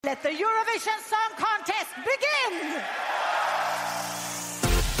Let the Eurovision Song Contest begin!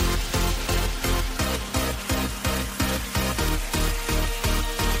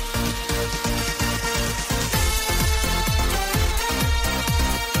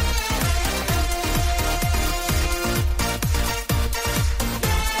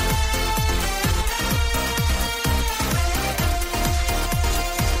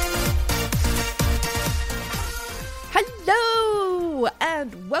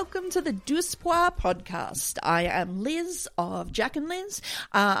 And welcome to the Doucepois podcast. I am Liz of Jack and Liz.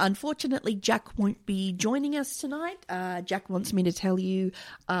 Unfortunately, Jack won't be joining us tonight. Jack wants me to tell you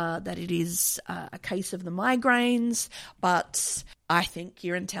that it is a case of the migraines, but I think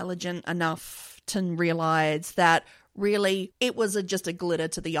you're intelligent enough to realise that really it was just a glitter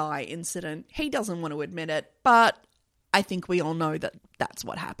to the eye incident. He doesn't want to admit it, but I think we all know that that's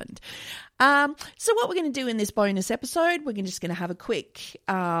what happened. So what we're going to do in this bonus episode, we're just going to have a quick,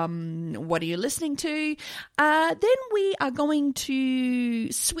 what are you listening to? Then we are going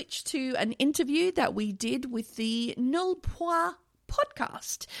to switch to an interview that we did with the Null Pois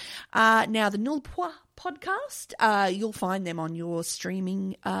podcast. Now, the Null Pois podcast, you'll find them on your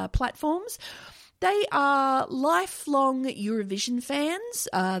streaming platforms. They are lifelong Eurovision fans.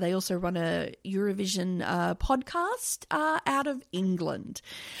 They also run a Eurovision podcast out of England.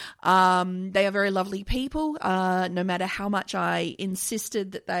 They are very lovely people. No matter how much I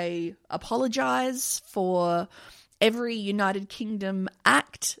insisted that they apologise for every United Kingdom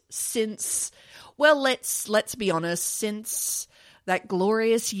act since, well, let's be honest, since that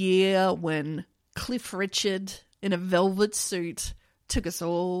glorious year when Cliff Richard in a velvet suit took us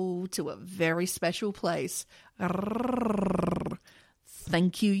all to a very special place.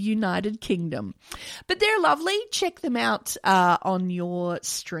 Thank you, United Kingdom. But they're lovely. Check them out on your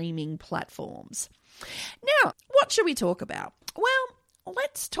streaming platforms. Now, what should we talk about? Well,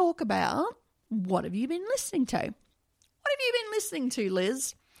 let's talk about what have you been listening to? What have you been listening to,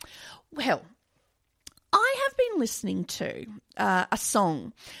 Liz? Well, I have been listening to a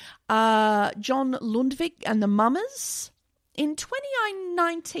song, John Lundvik and the Mummers. In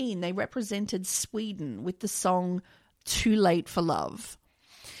 2019, they represented Sweden with the song Too Late for Love.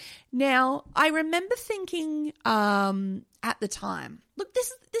 Now, I remember thinking at the time, look,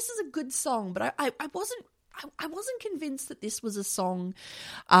 this is a good song, but I wasn't convinced that this was a song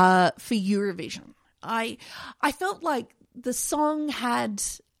for Eurovision. I felt like the song had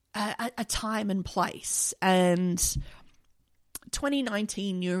a time and place, and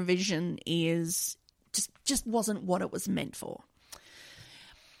 2019 Eurovision is just wasn't what it was meant for.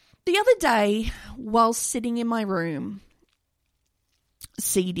 The other day, while sitting in my room,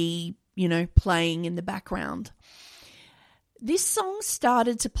 CD, playing in the background, this song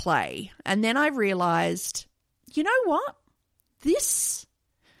started to play, and then I realised, you know what? This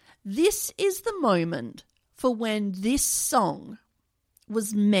is the moment for when this song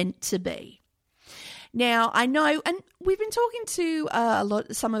was meant to be. Now, I know, and we've been talking to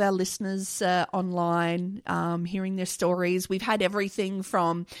some of our listeners online, hearing their stories. We've had everything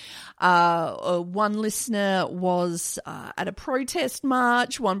from one listener was at a protest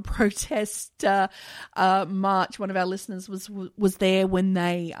march, one protest march. One of our listeners was there when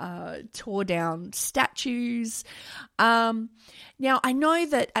they tore down statues. Now, I know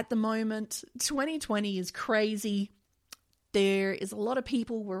that at the moment, 2020 is crazy. There is a lot of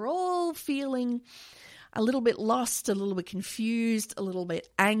people, we're all feeling a little bit lost, a little bit confused, a little bit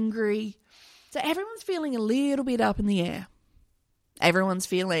angry. So everyone's feeling a little bit up in the air. Everyone's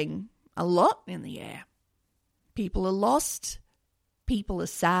feeling a lot in the air. People are lost. People are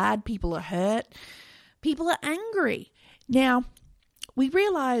sad. People are hurt. People are angry. Now, we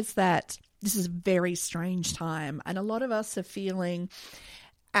realise that this is a very strange time, and a lot of us are feeling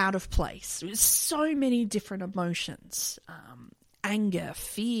out of place. There's so many different emotions. Anger,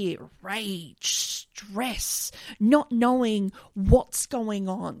 fear, rage, stress, not knowing what's going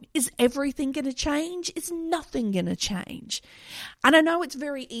on. Is everything going to change? Is nothing going to change? And I know it's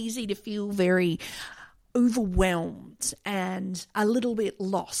very easy to feel very overwhelmed and a little bit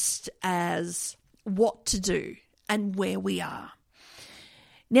lost as what to do and where we are.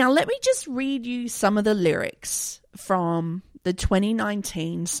 Now, let me just read you some of the lyrics from the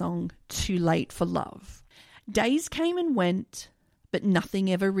 2019 song Too Late for Love. Days came and went, but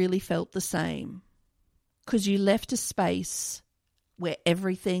nothing ever really felt the same. 'Cause you left a space where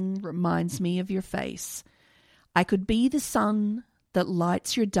everything reminds me of your face. I could be the sun that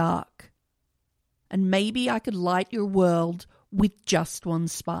lights your dark, and maybe I could light your world with just one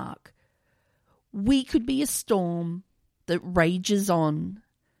spark. We could be a storm that rages on,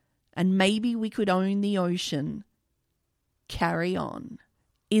 and maybe we could own the ocean. Carry on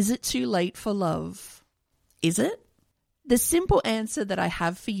Is it too late for love? Is it? The simple answer that I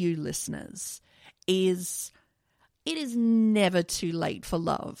have for you listeners is it is never too late for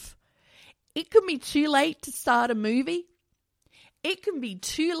love. It can be too late to start a movie. It can be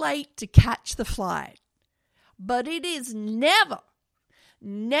too late to catch the flight. But it is never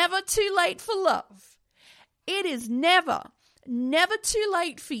too late for love. It is never too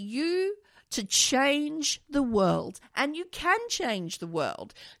late for you to change the world. And you can change the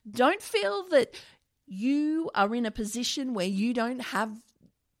world. Don't feel that you are in a position where you don't have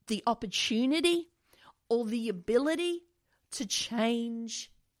the opportunity or the ability to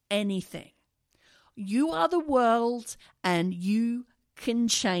change anything. You are the world and you can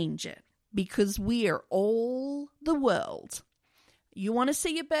change it because we are all the world. You want to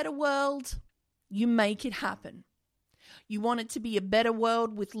see a better world? You make it happen. You want it to be a better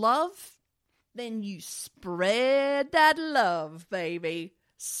world with love? Then you spread that love, baby.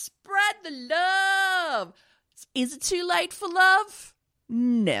 Spread the love. Is it too late for love?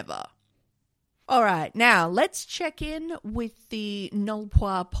 Never. All right, now let's check in with the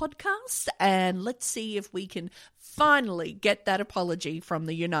Nolpoir podcast and let's see if we can finally get that apology from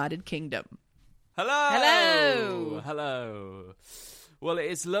the United Kingdom. Hello. Well, it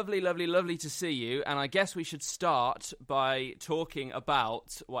is lovely to see you, and I guess we should start by talking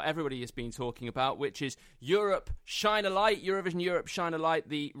about what everybody has been talking about, which is Europe Shine a Light, Eurovision Europe Shine a Light,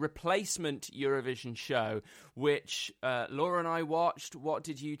 the replacement Eurovision show, which Laura and I watched. What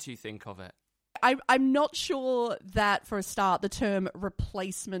did you two think of it? I'm not sure that, for a start, the term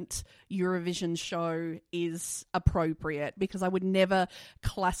replacement Eurovision show is appropriate because I would never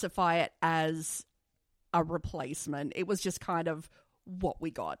classify it as a replacement. It was just kind of what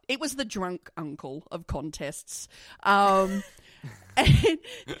we got. It was the drunk uncle of contests. And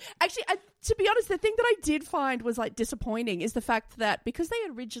actually, to be honest, the thing that I did find was like disappointing is the fact that because they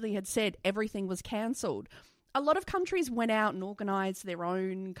originally had said everything was cancelled, a lot of countries went out and organised their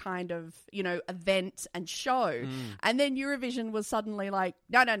own kind of, event and show. And then Eurovision was suddenly like,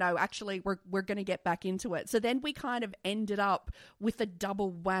 no, actually, we're going to get back into it. So then we kind of ended up with a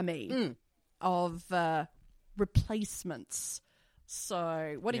double whammy of replacements.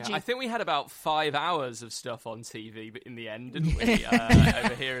 So what did you... I think we had about 5 hours of stuff on TV in the end, didn't we,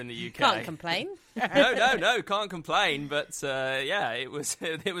 over here in the UK? Can't complain. No, can't complain. But it was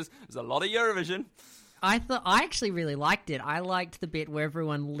a lot of Eurovision. I actually really liked it. I liked the bit where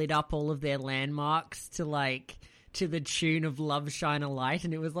everyone lit up all of their landmarks to the tune of Love Shine a Light,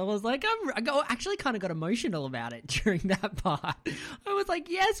 and I was like, I actually kind of got emotional about it during that part. I was like,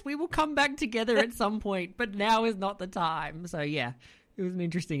 yes, we will come back together at some point, but now is not the time. So yeah, it was an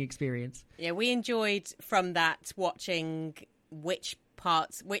interesting experience. Yeah, we enjoyed from that watching which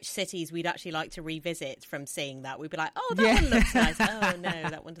cities we'd actually like to revisit from seeing that. We'd be like, oh, that one looks nice. Oh no,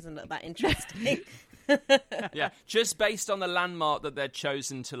 that one doesn't look that interesting. Yeah, just based on the landmark that they'd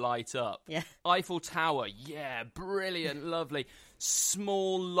chosen to light up. Yeah. Eiffel Tower, yeah, brilliant, lovely.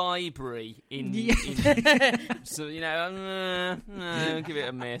 Small library in so give it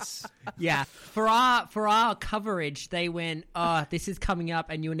a miss. Yeah, for our coverage, they went, oh, this is coming up,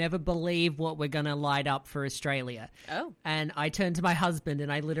 and you'll never believe what we're gonna light up for Australia. Oh, and I turned to my husband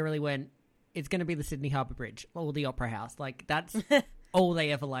and I literally went, it's gonna be the Sydney Harbour Bridge or the Opera House. Like that's. All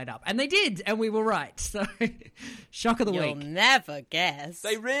they ever light up. And they did, and we were right. So, shock of the week. You'll never guess.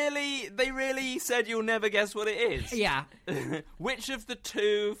 They really said you'll never guess what it is? Yeah. Which of the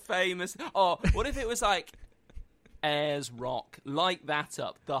two famous... Oh, what if it was like Ayers Rock? Light that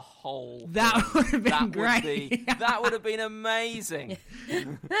up, the whole That thing. would have been great. That would have been amazing.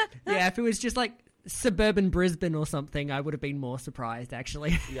 Yeah, if it was just like suburban Brisbane or something, I would have been more surprised,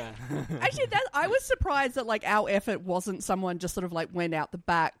 actually. Yeah. Actually, I was surprised that like our effort wasn't someone just sort of like went out the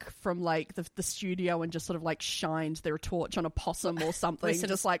back from like the studio and just sort of like shined their torch on a possum or something.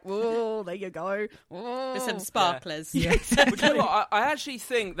 Just like, whoa, there you go. Whoa. With some sparklers. Yeah. Exactly. But you know what? I actually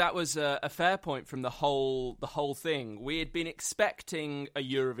think that was a fair point from the whole thing. We had been expecting a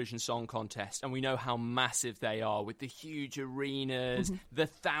Eurovision Song Contest, and we know how massive they are with the huge arenas, the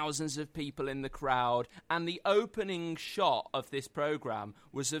thousands of people in the crowd, and the opening shot of this programme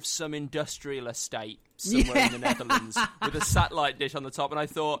was of some industrial estate somewhere in the Netherlands with a satellite dish on the top, and I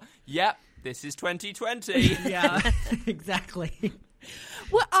thought, yep, this is 2020. Yeah, exactly.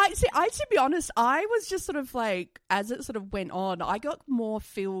 Well, to be honest, I was just sort of like, as it sort of went on, I got more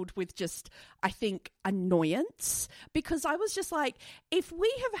filled with just, I think, annoyance, because I was just like, if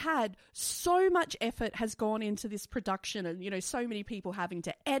we have had so much effort has gone into this production and, you know, so many people having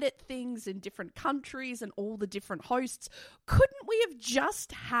to edit things in different countries and all the different hosts, couldn't we have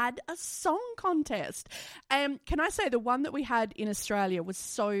just had a song contest? And can I say the one that we had in Australia was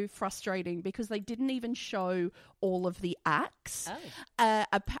so frustrating because they didn't even show all of the acts.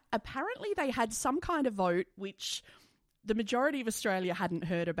 Apparently they had some kind of vote which the majority of Australia hadn't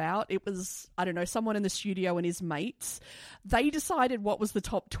heard about. It was, I don't know, someone in the studio and his mates. They decided what was the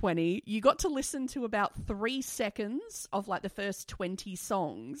top 20. You got to listen to about 3 seconds of like the first 20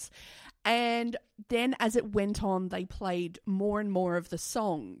 songs. And then as it went on, they played more and more of the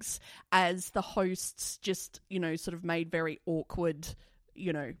songs as the hosts just, you know, sort of made very awkward,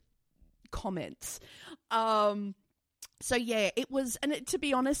 you know, comments. So yeah, it was, and to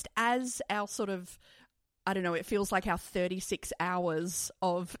be honest, as our sort of, I don't know, it feels like our 36 hours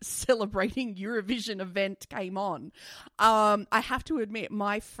of celebrating Eurovision event came on. I have to admit,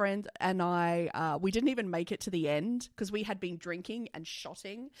 my friend and I, we didn't even make it to the end because we had been drinking and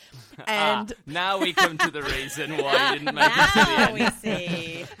shotting. And now we come to the reason why you didn't make it to the end. We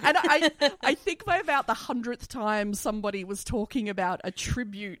see. And I think by about the 100th time somebody was talking about a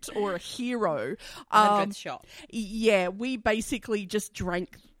tribute or a hero. 100th shot. Yeah, we basically just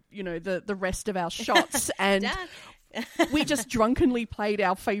drank, you know, the rest of our shots and we just drunkenly played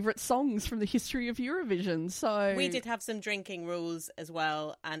our favourite songs from the history of Eurovision. So we did have some drinking rules as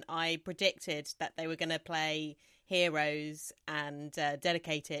well, and I predicted that they were going to play Heroes and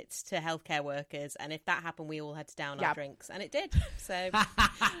dedicate it to healthcare workers, and if that happened we all had to down our drinks, and it did. So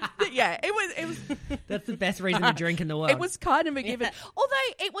yeah, it was That's the best reason to drink in the world. it was kind of a given.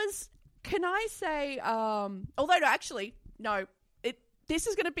 Although it was, can I say, this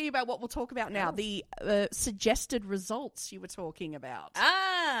is going to be about what we'll talk about now. The suggested results you were talking about.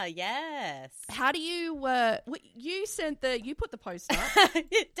 Ah, yes. How do you? You put the post up.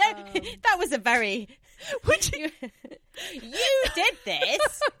 That was a very. You did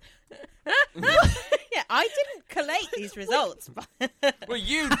this. Yeah, I didn't collate these results. Well,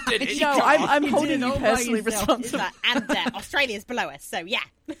 you did it. No, I'm holding it you all by personally yourself. responsible. And Australia's below us, so yeah.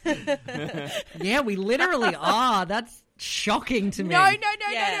 Yeah, we literally are. That's shocking to me. No.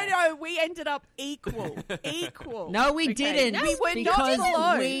 Yeah. We ended up equal. No, we Okay. didn't. No, we were not because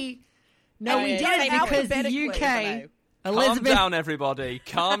below. we. No, Oh, we yeah, didn't yeah. because the Alphabetically UK. below. Calm down, everybody.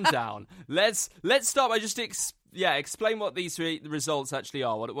 Calm down. Let's start by just explain what these results actually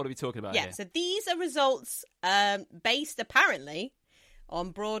are. What are we talking about Yeah, here? so these are results based apparently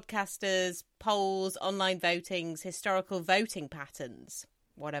on broadcasters, polls, online votings, historical voting patterns,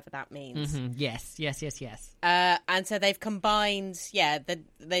 whatever that means. Mhm. Yes. And so they've combined,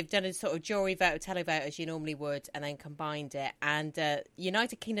 they've done a sort of jury vote or televote as you normally would, and then combined it. And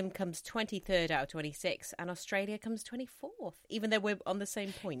United Kingdom comes 23rd out of 26, and Australia comes 24th, even though we're on the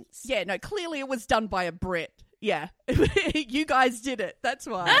same points. Yeah, no, clearly it was done by a Brit. Yeah, you guys did it. That's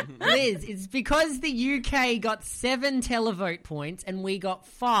why. Liz, it's because the UK got 7 televote points and we got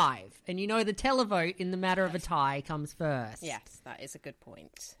 5. And you know the televote in the matter of a tie comes first. Yes, that is a good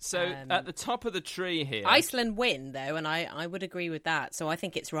point. So at the top of the tree here, Iceland win, though, and I would agree with that. So I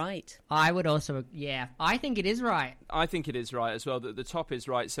think it's right. I would also, I think it is right. I think it is right as well. The top is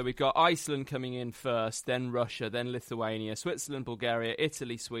right. So we've got Iceland coming in first, then Russia, then Lithuania, Switzerland, Bulgaria,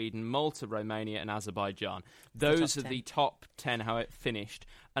 Italy, Sweden, Malta, Romania, and Azerbaijan. Those are the top 10 how it finished.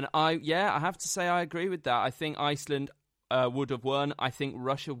 And I have to say I agree with that. I think Iceland would have won. I think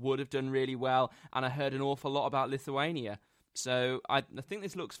Russia would have done really well. And I heard an awful lot about Lithuania. So I think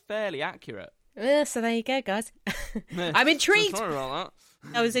this looks fairly accurate. So there you go, guys. I'm intrigued. Sorry about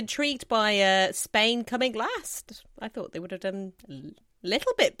that. I was intrigued by Spain coming last. I thought they would have done a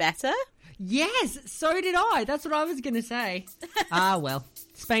little bit better. Yes, so did I. That's what I was going to say. Well,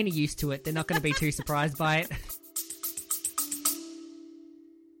 Spain are used to it. They're not going to be too surprised by it.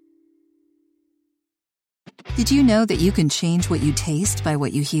 Did you know that you can change what you taste by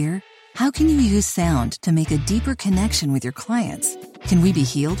what you hear? How can you use sound to make a deeper connection with your clients? Can we be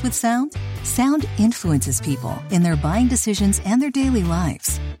healed with sound? Sound influences people in their buying decisions and their daily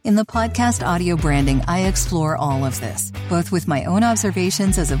lives. In the podcast Audio Branding, I explore all of this, both with my own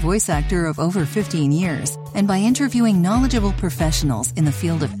observations as a voice actor of over 15 years and by interviewing knowledgeable professionals in the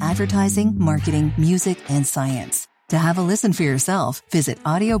field of advertising, marketing, music, and science. To have a listen for yourself, visit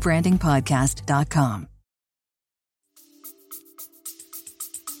audiobrandingpodcast.com.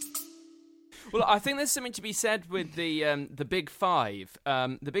 Well, I think there's something to be said with the Big Five.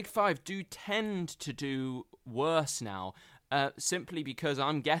 The Big Five do tend to do worse now. simply because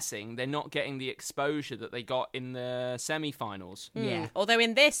I'm guessing they're not getting the exposure that they got in the semi-finals. Yeah. Although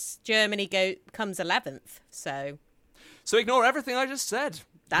in this, Germany comes 11th, so ignore everything I just said.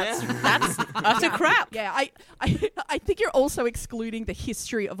 that's utter crap. Yeah, I think you're also excluding the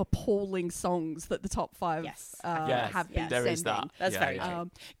history of appalling songs that the top 5 Yes. have been there sending. is that. That's very true.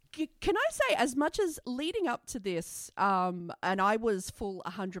 Can I say, as much as leading up to this, and I was full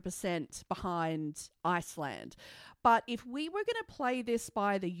 100% behind Iceland, but if we were going to play this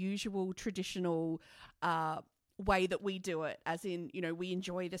by the usual traditional way that we do it, as in, we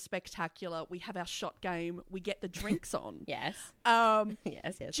enjoy the spectacular, we have our shot game, we get the drinks on. Yes.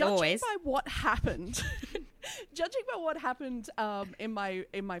 Yes. Judging Always. by what happened, in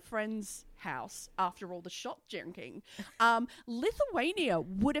my friend's house after all the shot drinking, Lithuania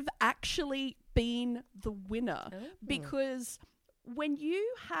would have actually been the winner because when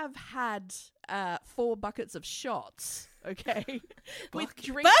you have had 4 buckets of shots, okay, with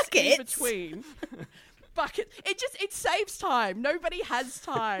drinks in Buckets? between. Bucket. It saves time. Nobody has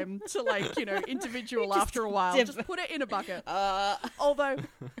time to individual after a while. Just put it in a bucket. Although,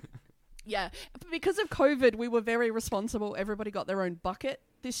 yeah, because of COVID, we were very responsible. Everybody got their own bucket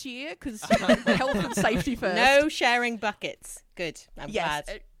this year because health and safety first. No sharing buckets. Good. I'm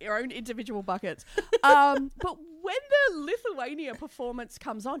glad. Your own individual buckets. But when the Lithuania performance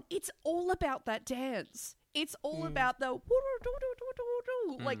comes on, it's all about that dance. It's all about the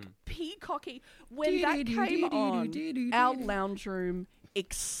peacocky. When that came on, our lounge room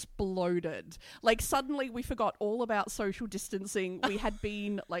exploded. Suddenly we forgot all about social distancing. We had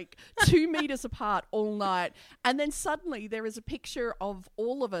been 2 meters apart all night, and then suddenly there is a picture of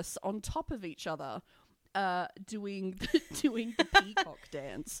all of us on top of each other doing the peacock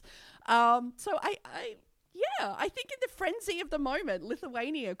dance. So I think in the frenzy of the moment,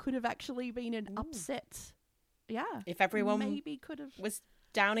 Lithuania could have actually been an upset. Yeah. If everyone maybe could have was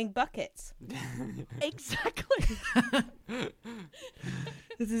downing buckets. Exactly.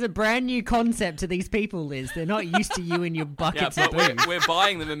 This is a brand new concept to these people, Liz. They're not used to you and your buckets Yeah, of but booze. we're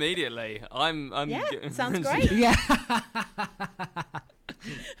buying them immediately. Sounds great. Yeah.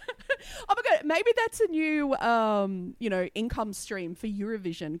 Oh my god, maybe that's a new income stream for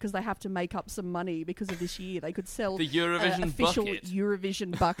Eurovision because they have to make up some money because of this year. They could sell The Eurovision official bucket.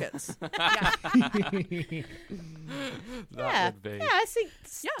 Eurovision buckets. That would be. Yeah, I think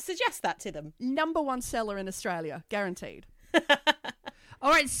suggest that to them. Number 1 seller in Australia, guaranteed. All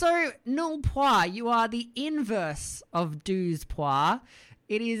right, so Null Poir, you are the inverse of Douze Poir.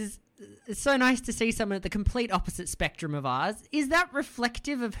 It's so nice to see someone at the complete opposite spectrum of ours. Is that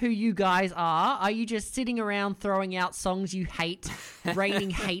reflective of who you guys are? Are you just sitting around throwing out songs you hate, raining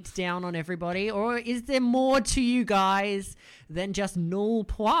hate down on everybody? Or is there more to you guys than just Null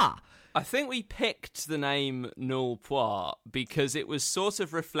Poir? I think we picked the name Null Poir because it was sort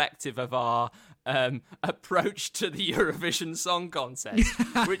of reflective of our approach to the Eurovision Song Contest,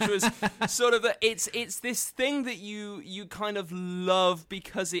 which was sort of it's this thing that you kind of love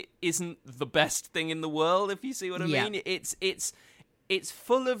because it isn't the best thing in the world, if you see what I mean. It's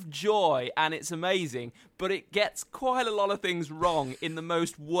full of joy and it's amazing, but it gets quite a lot of things wrong in the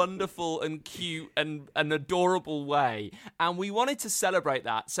most wonderful and cute and adorable way. And we wanted to celebrate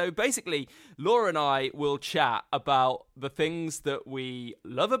that. So basically, Laura and I will chat about the things that we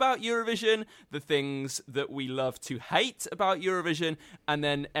love about Eurovision, the things that we love to hate about Eurovision, and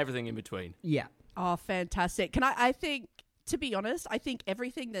then everything in between. Yeah. Oh, fantastic. I think, to be honest, I think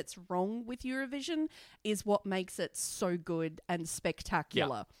everything that's wrong with Eurovision is what makes it so good and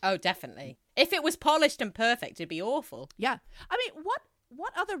spectacular. Oh, definitely. If it was polished and perfect, it'd be awful. Yeah. I mean,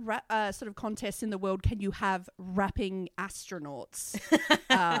 what other sort of contests in the world can you have rapping astronauts?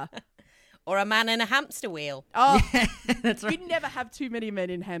 Or a man in a hamster wheel. Oh, That's right. you never have too many men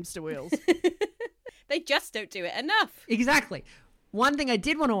in hamster wheels. They just don't do it enough. Exactly. One thing I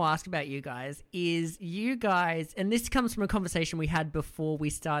did want to ask about you guys is and this comes from a conversation we had before we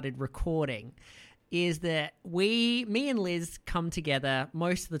started recording, is that me and Liz come together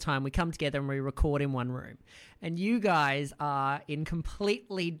most of the time. We come together and we record in one room. And you guys are in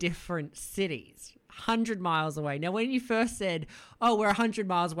completely different cities, 100 miles away. Now, when you first said, oh, we're 100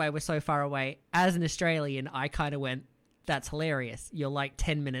 miles away, we're so far away, as an Australian, I kind of went, that's hilarious. You're like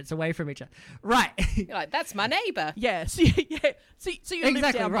 10 minutes away from each other. Right. You're like, that's my neighbour. Yes. Yeah. So you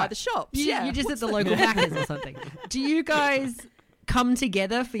live down by the shops. You're just at the local Macca's or something. Do you guys come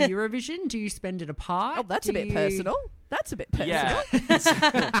together for Eurovision? Do you spend it apart? Oh, that's a bit personal. That's a bit personal.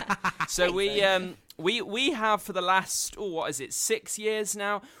 Yeah. So We have for the last, 6 years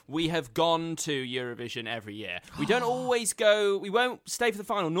now, we have gone to Eurovision every year. We don't always go, we won't stay for the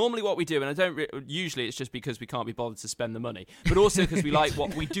final. Normally what we do, and usually it's just because we can't be bothered to spend the money, but also because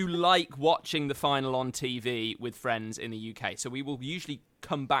we do like watching the final on TV with friends in the UK. So we will usually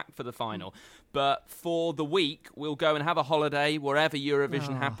come back for the final. But for the week, we'll go and have a holiday wherever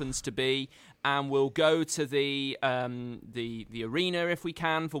Eurovision happens to be, and we'll go to the arena if we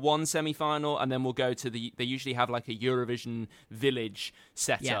can for one semi-final, and then we'll go to they usually have like a Eurovision village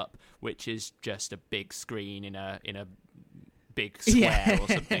set up, which is just a big screen in a big square or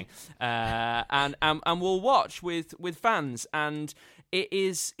something, and we'll watch with fans, and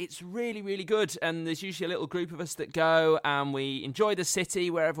it's really, really good. And there's usually a little group of us that go, and we enjoy the city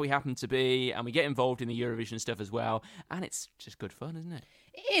wherever we happen to be, and we get involved in the Eurovision stuff as well, and it's just good fun, isn't it?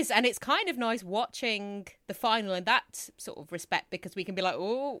 It is, and it's kind of nice watching the final in that sort of respect, because we can be like,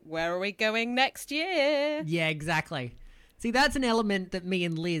 oh, where are we going next year? Yeah, exactly. See, that's an element that me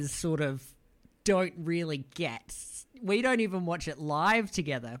and Liz sort of don't really get. We don't even watch it live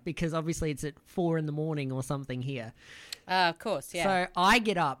together because obviously it's at 4 a.m. or something here. Of course, yeah. So I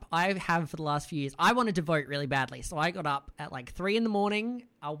get up. I have for the last few years. I wanted to vote really badly. So I got up at like 3 a.m.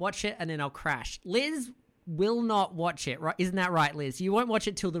 I'll watch it and then I'll crash. Liz will not watch it, right? Isn't that right, Liz? You won't watch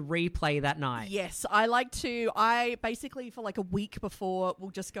it till the replay that night. Yes, I basically for like a week before will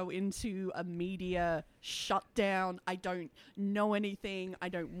just go into a media shutdown. I don't know anything. I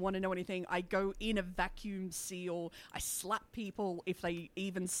don't want to know anything. I go in a vacuum seal. I slap people if they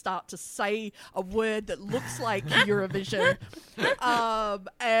even start to say a word that looks like Eurovision.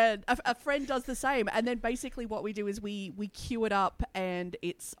 And a friend does the same. And then basically what we do is we queue it up, and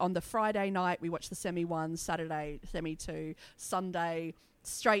it's on the Friday night. We watch the semi 1, Saturday semi 2, Sunday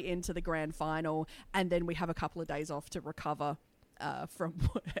straight into the grand final, and then we have a couple of days off to recover from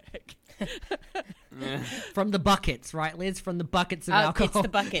work. From the buckets, right, Liz? From the buckets of alcohol. It's the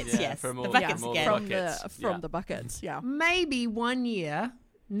buckets, yes. The buckets again. From the buckets, yeah. Maybe one year,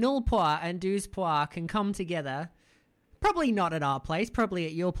 Nulpoir and Douzepoir can come together, probably not at our place, probably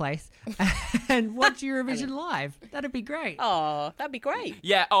at your place, and watch Eurovision live. That'd be great. Oh, that'd be great.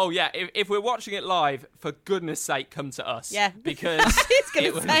 Yeah, if we're watching it live, for goodness sake, come to us. Yeah. Because it's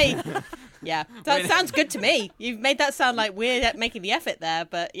going to say... Yeah, that sounds good to me. You've made that sound like we're making the effort there,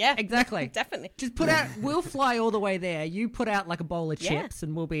 but yeah. Exactly. Definitely. Just put out, we'll fly all the way there. You put out like a bowl of chips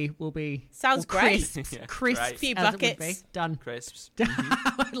and we'll be sounds great. Crisps, Yeah, crisps, great. Few as it would buckets. be. Done. Crisps.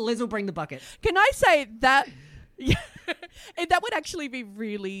 Liz will bring the buckets. Can I say that? Yeah, that would actually be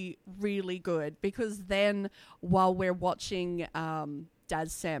really, really good, because then while we're watching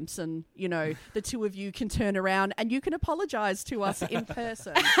Daz Samson, the two of you can turn around and you can apologise to us in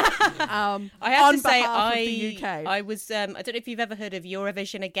person. I have to say, the UK. I was, I don't know if you've ever heard of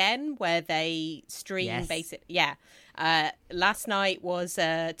Eurovision Again, where they stream last night was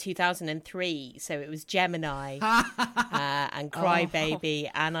 2003, so it was Gemini and Crybaby,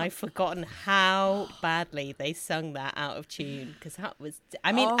 and I've forgotten how badly they sung that out of tune, because that was,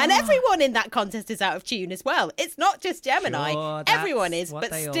 and everyone in that contest is out of tune as well. It's not just Gemini. Sure, everyone is,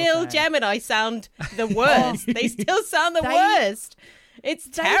 but they all still say. Gemini sound the worst. They still sound the worst. It's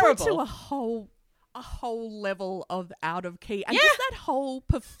terrible. They went to a whole level of out of key, and just that whole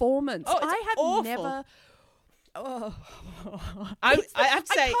performance. Oh, it's I have awful. never. I have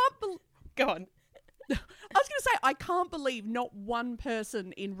to say, go on. I was going to say, I can't believe not one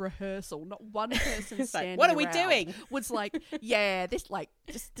person in rehearsal, not one person standing what are we around doing? was like, yeah, this is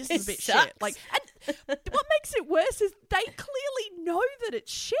a bit sucks. shit. Like, and what makes it worse is they clearly know that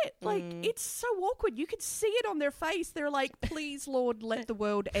it's shit. Like, it's so awkward. You could see it on their face. They're like, please, Lord, let the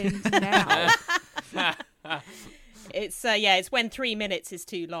world end now. It's it's when 3 minutes is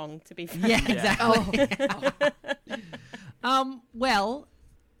too long, to be fair. Yeah, exactly. Well,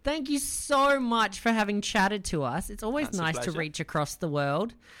 thank you so much for having chatted to us. It's always That's a nice to pleasure. reach across the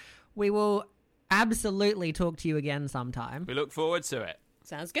world. We will absolutely talk to you again sometime. We look forward to it.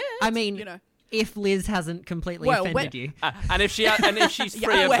 Sounds good. I mean, if Liz hasn't completely offended you. And if she's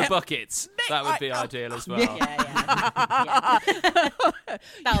free of the buckets, that would be ideal as well. Yeah.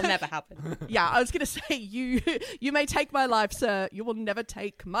 That'll never happen. Yeah, I was going to say, you may take my life, sir. You will never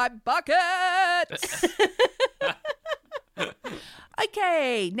take my buckets.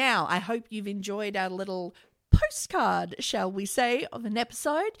 Okay, now I hope you've enjoyed our little postcard, shall we say, of an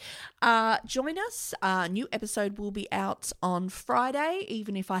episode. Join us. A new episode will be out on Friday,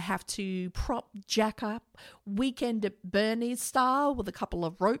 even if I have to prop Jack up Weekend at Bernie's style with a couple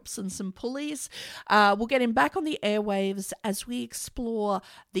of ropes and some pulleys. We'll get him back on the airwaves as we explore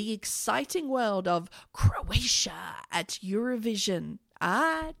the exciting world of Croatia at Eurovision.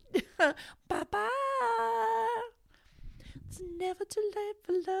 Bye-bye. It's never too late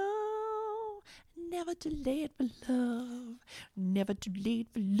for love. Never too late for love. Never too late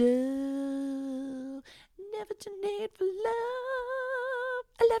for love. Never too late for love.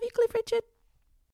 I love you, Cliff Richard.